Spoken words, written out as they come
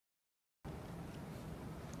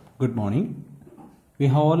Good morning. We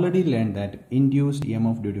have already learned that induced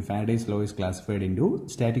EMF due to Faraday's law is classified into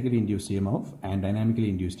statically induced EMF and dynamically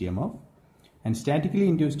induced EMF. And statically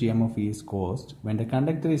induced EMF is caused when the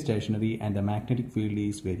conductor is stationary and the magnetic field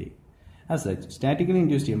is varying. As such, statically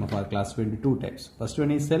induced EMF are classified into two types. First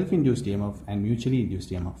one is self-induced EMF and mutually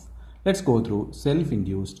induced EMF. Let's go through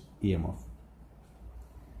self-induced EMF.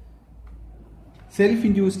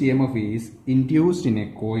 Self-induced EMF is induced in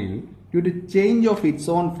a coil due to change of its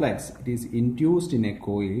own flux. It is induced in a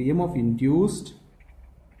coil. EMF induced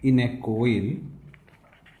in a coil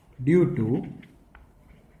due to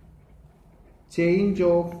change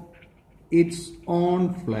of its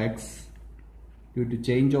own flux. Due to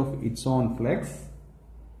change of its own flux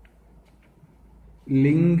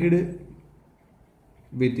linked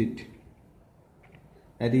with it.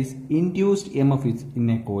 That is, induced EMF is in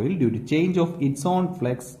a coil due to change of its own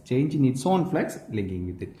flux, change in its own flux linking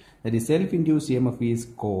with it. That is, self-induced EMF is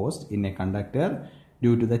caused in a conductor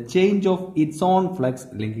due to the change of its own flux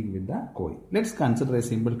linking with the coil. Let's consider a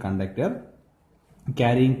simple conductor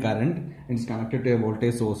carrying current and is connected to a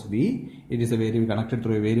voltage source V. It is connected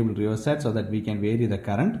through a variable rheostat so that we can vary the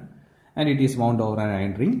current, and it is wound over an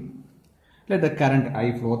iron ring. Let the current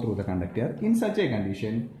I flow through the conductor. In such a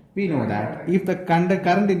condition, we know that if the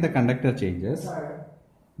current in the conductor changes,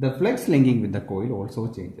 the flux linking with the coil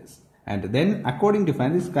also changes. And then according to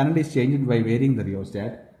Faraday's, current is changed by varying the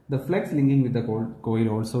rheostat, the flux linking with the coil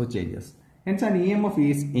also changes. Hence an EMF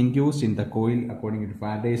is induced in the coil according to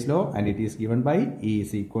Faraday's law, and it is given by E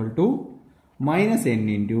is equal to minus N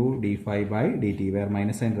into d phi by dt, where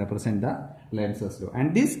minus N represent the Lenz's law.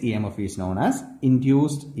 And this EMF is known as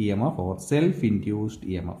induced EMF or self-induced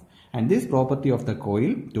EMF. And this property of the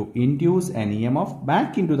coil to induce an EMF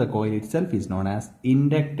back into the coil itself is known as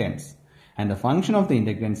inductance. And the function of the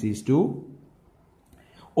inductance is to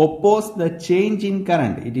oppose the change in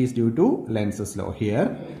current. It is due to Lenz's law.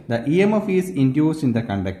 Here, the EMF is induced in the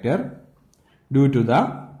conductor due to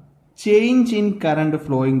the change in current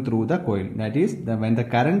flowing through the coil. That is, when the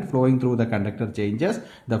current flowing through the conductor changes,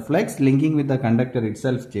 the flux linking with the conductor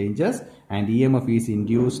itself changes, and EMF is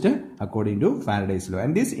induced according to Faraday's law.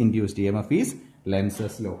 And this induced EMF is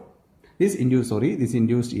Lenz's law. This induced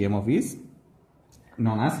EMF is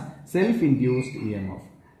known as self-induced EMF.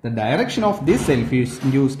 The direction of this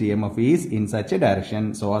self-induced EMF is in such a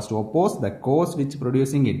direction so as to oppose the cause which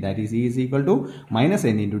producing it. That is, E is equal to minus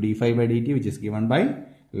N into d phi by dt, which is given by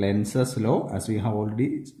Lenz's law, as we have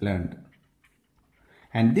already learned.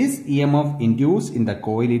 And this EMF induced in the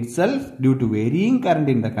coil itself due to varying current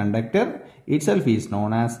in the conductor itself is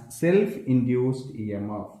known as self-induced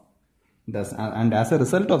EMF. Thus, and as a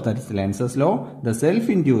result of that is Lenz's law, the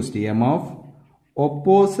self-induced EMF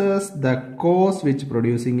opposes the cause which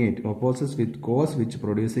producing it. Opposes with cause which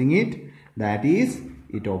producing it. That is,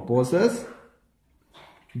 it opposes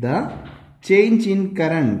the change in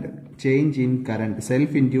current. Change in current.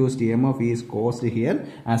 Self-induced EMF is caused here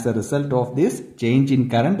as a result of this change in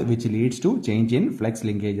current, which leads to change in flux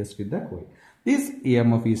linkages with the coil. This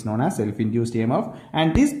EMF is known as self-induced EMF,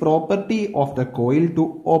 and this property of the coil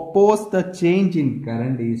to oppose the change in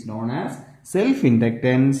current is known as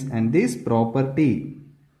self-inductance, and this property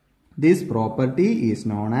is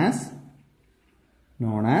known as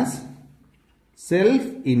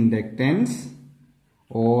self-inductance,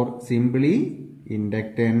 or simply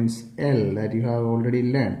inductance L, that you have already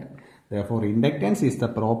learned. Therefore, inductance is the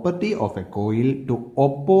property of a coil to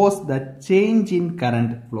oppose the change in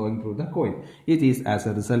current flowing through the coil. It is as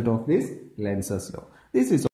a result of this Lenz's law. This is